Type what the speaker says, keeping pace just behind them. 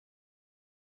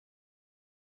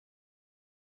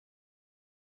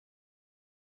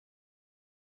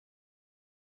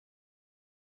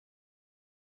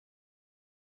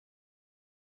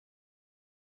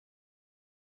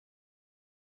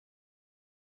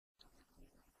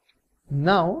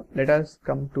Now let us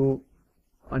come to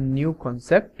a new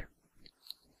concept.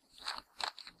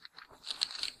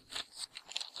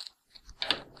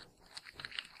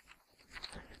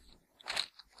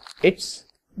 It's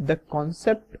the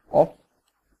concept of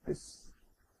this.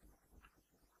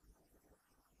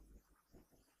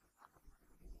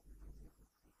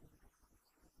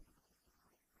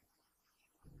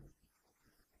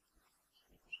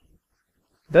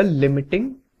 The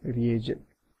limiting reagent.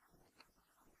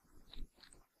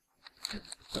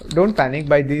 Don't panic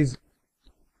by these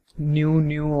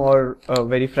new or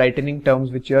very frightening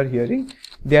terms which you are hearing.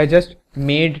 They are just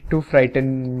made to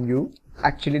frighten you.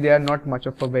 Actually, they are not much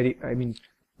of a very,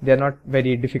 they are not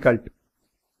very difficult.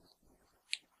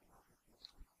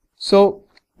 So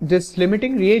this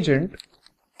limiting reagent,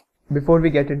 before we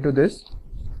get into this,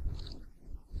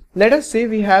 let us say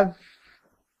we have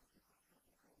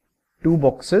two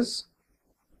boxes.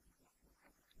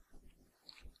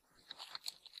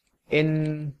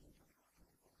 In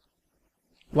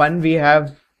one we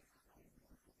have,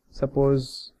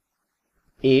 suppose,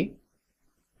 A,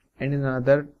 and in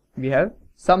another we have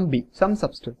some B, some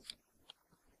substance.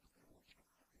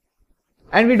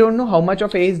 And we don't know how much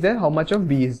of A is there, how much of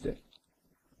B is there.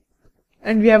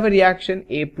 And we have a reaction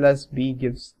A plus B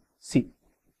gives C.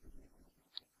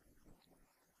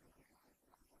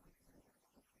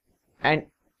 And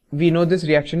we know this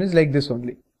reaction is like this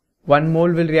only. 1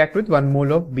 mole will react with 1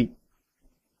 mole of B.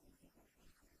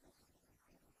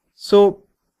 So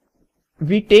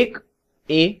we take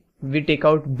A, we take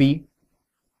out B,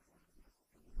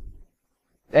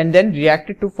 and then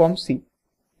react it to form C.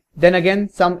 Then again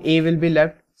some A will be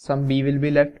left, some B will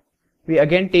be left. We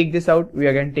again take this out, we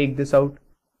again take this out.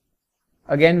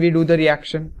 Again we do the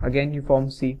reaction, again you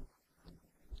form C.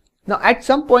 Now at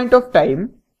some point of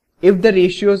time, if the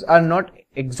ratios are not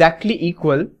exactly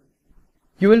equal,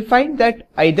 you will find that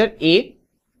either A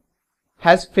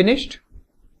has finished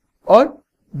or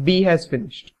B has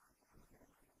finished.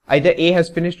 Either A has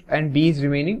finished and B is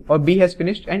remaining, or B has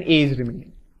finished and A is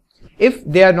remaining, if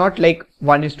they are not like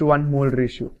 1:1 mole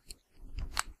ratio.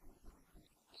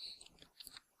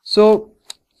 So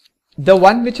the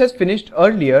one which has finished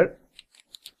earlier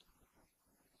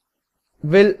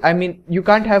will, you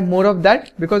can't have more of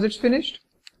that because it's finished,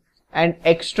 and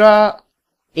extra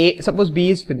A, suppose B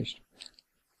is finished,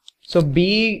 so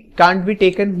B can't be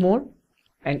taken more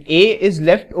and A is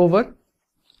left over.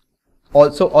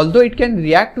 Also, although it can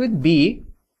react with B,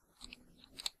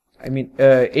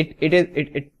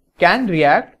 it can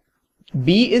react,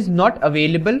 B is not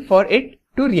available for it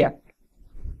to react.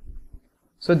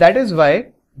 So that is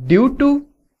why, due to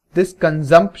this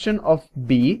consumption of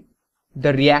B,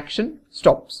 the reaction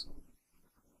stops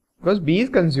because B is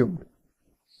consumed.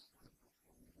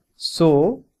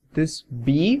 So this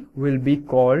B will be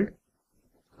called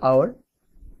our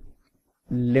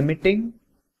limiting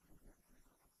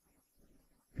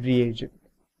reagent,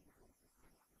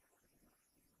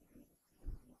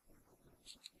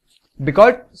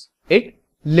 because it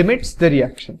limits the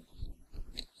reaction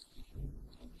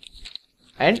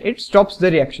and it stops the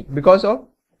reaction because of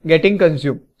getting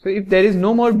consumed. So if there is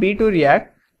no more B to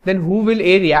react, then who will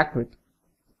A react with?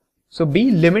 So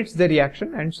B limits the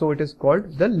reaction, and so it is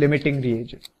called the limiting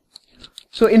reagent.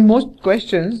 So in most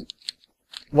questions,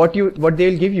 what they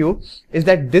will give you is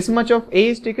that this much of A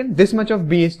is taken, this much of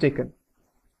B is taken.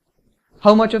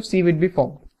 How much of C will be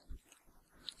formed?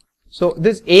 So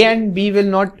this A and B will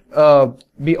not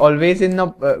be always in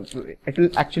the, it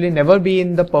will actually never be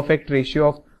in the perfect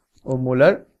ratio of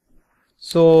molar.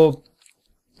 So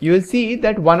you will see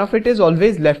that one of it is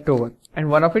always left over and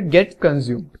one of it gets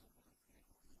consumed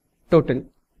totally.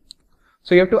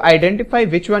 So you have to identify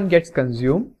which one gets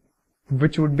consumed,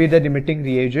 which would be the limiting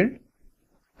reagent,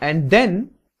 and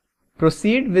then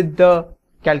proceed with the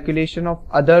calculation of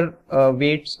other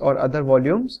weights or other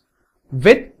volumes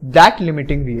with that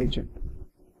limiting reagent.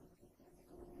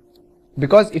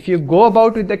 Because if you go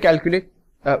about with the calculating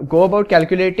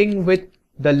with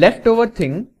the leftover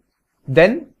thing,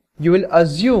 then you will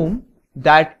assume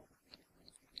that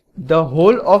the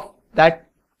whole of that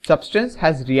substance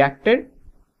has reacted,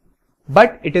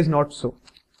 but it is not so.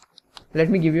 Let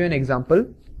me give you an example.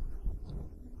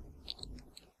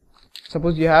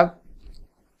 Suppose you have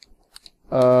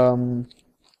a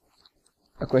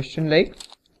question like,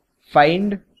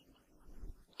 find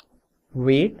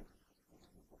weight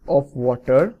of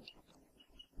water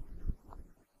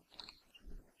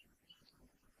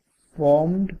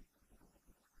formed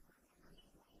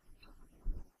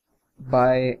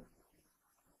by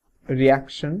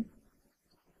reaction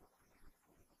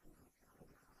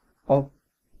of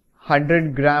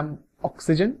 100 gram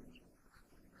oxygen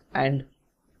and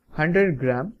 100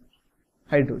 gram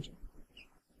hydrogen.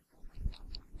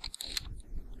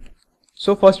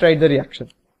 So first write the reaction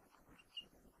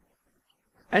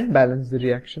and balance the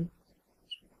reaction.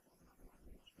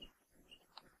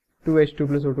 2H2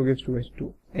 plus O2 gives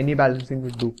 2H2. Any balancing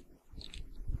would do.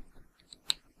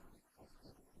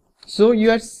 So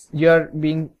you are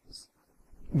being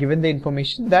given the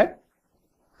information that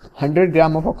 100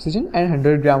 gram of oxygen and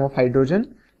 100 gram of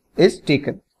hydrogen is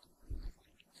taken.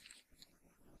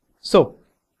 So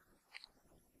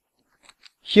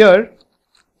here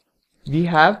we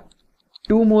have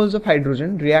 2 moles of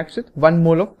hydrogen reacts with 1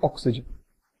 mole of oxygen.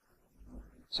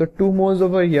 So 2 moles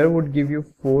over here would give you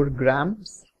 4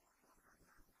 grams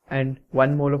and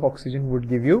 1 mole of oxygen would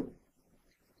give you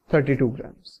 32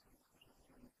 grams.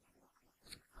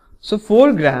 So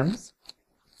 4 grams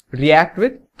react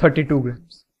with 32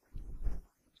 grams.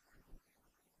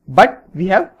 But we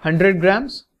have 100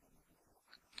 grams.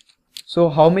 So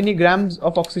how many grams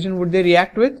of oxygen would they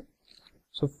react with?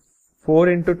 So 4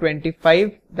 into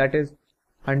 25, that is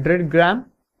 100 gram,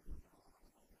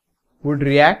 would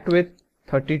react with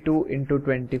 32 into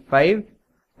 25,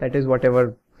 that is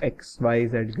whatever x, y,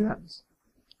 z grams.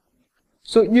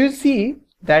 So you see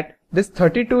that this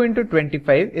 32 into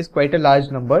 25 is quite a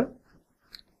large number,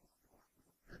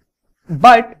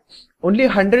 but only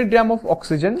 100 gram of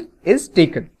oxygen is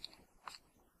taken,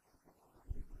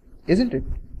 isn't it?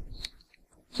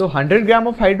 So 100 gram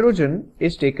of hydrogen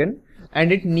is taken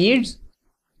and it needs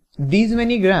these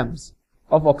many grams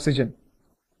of oxygen,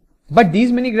 but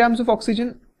these many grams of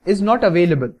oxygen is not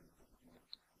available.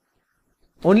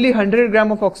 Only 100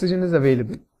 gram of oxygen is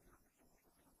available.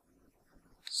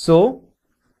 So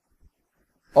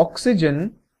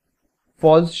oxygen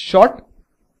falls short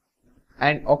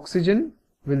and oxygen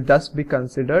will thus be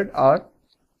considered our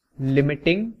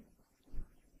limiting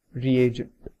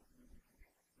reagent.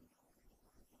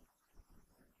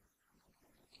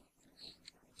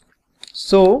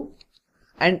 So,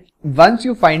 and once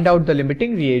you find out the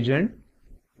limiting reagent,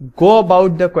 go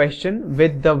about the question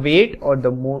with the weight or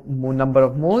the number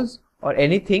of moles or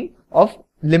anything of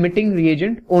limiting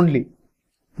reagent only.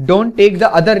 Don't take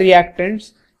the other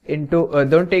reactants into,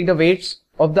 don't take the weights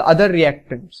of the other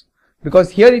reactants, because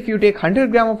here if you take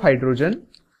 100 gram of hydrogen,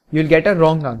 you'll get a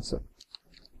wrong answer,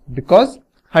 because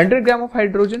 100 gram of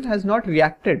hydrogen has not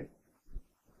reacted.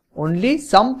 Only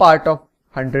some part of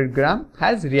 100 gram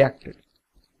has reacted.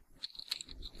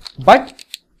 But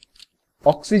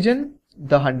oxygen,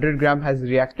 the 100 gram has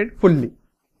reacted fully.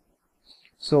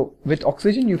 So with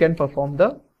oxygen you can perform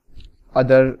the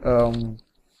other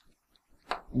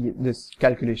this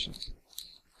calculation.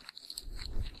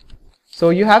 So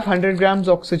you have 100 grams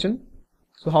oxygen.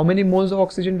 So how many moles of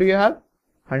oxygen do you have?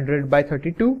 100 by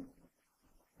 32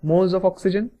 moles of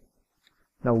oxygen.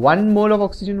 Now 1 mole of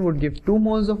oxygen would give 2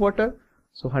 moles of water.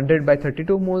 So 100 by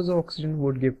 32 moles of oxygen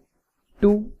would give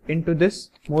 2 into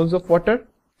this moles of water.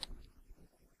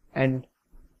 And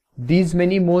these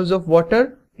many moles of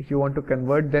water, if you want to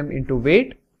convert them into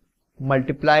weight,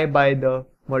 multiply by the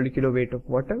molecular weight of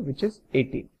water, which is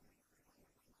 18.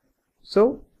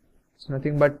 So it's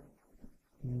nothing but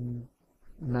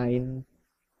 9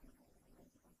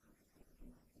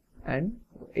 and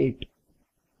 8.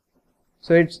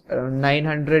 So it's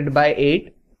 900 by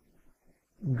 8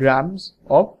 grams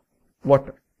of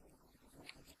water.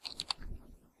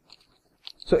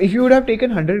 So if you would have taken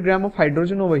 100 gram of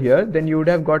hydrogen over here, then you would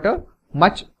have got a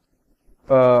much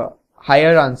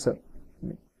higher answer,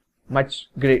 much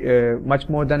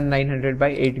more than 900 by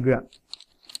 8 grams.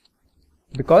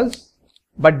 Because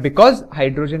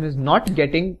hydrogen is not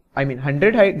getting,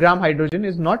 100 gram hydrogen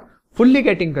is not fully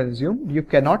getting consumed, you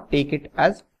cannot take it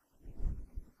as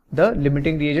the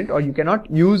limiting reagent, or you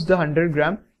cannot use the 100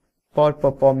 gram for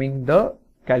performing the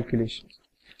calculations.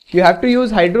 If you have to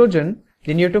use hydrogen,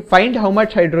 then you have to find how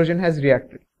much hydrogen has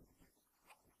reacted.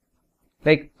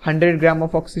 Like 100 gram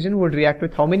of oxygen would react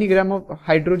with how many gram of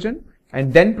hydrogen,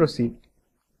 and then proceed.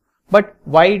 But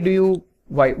why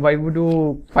would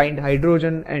you find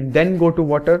hydrogen and then go to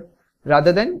water?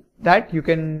 Rather than that, you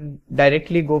can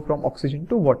directly go from oxygen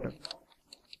to water.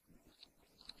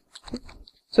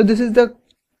 So this is the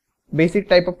basic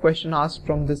type of question asked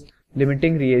from this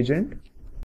limiting reagent.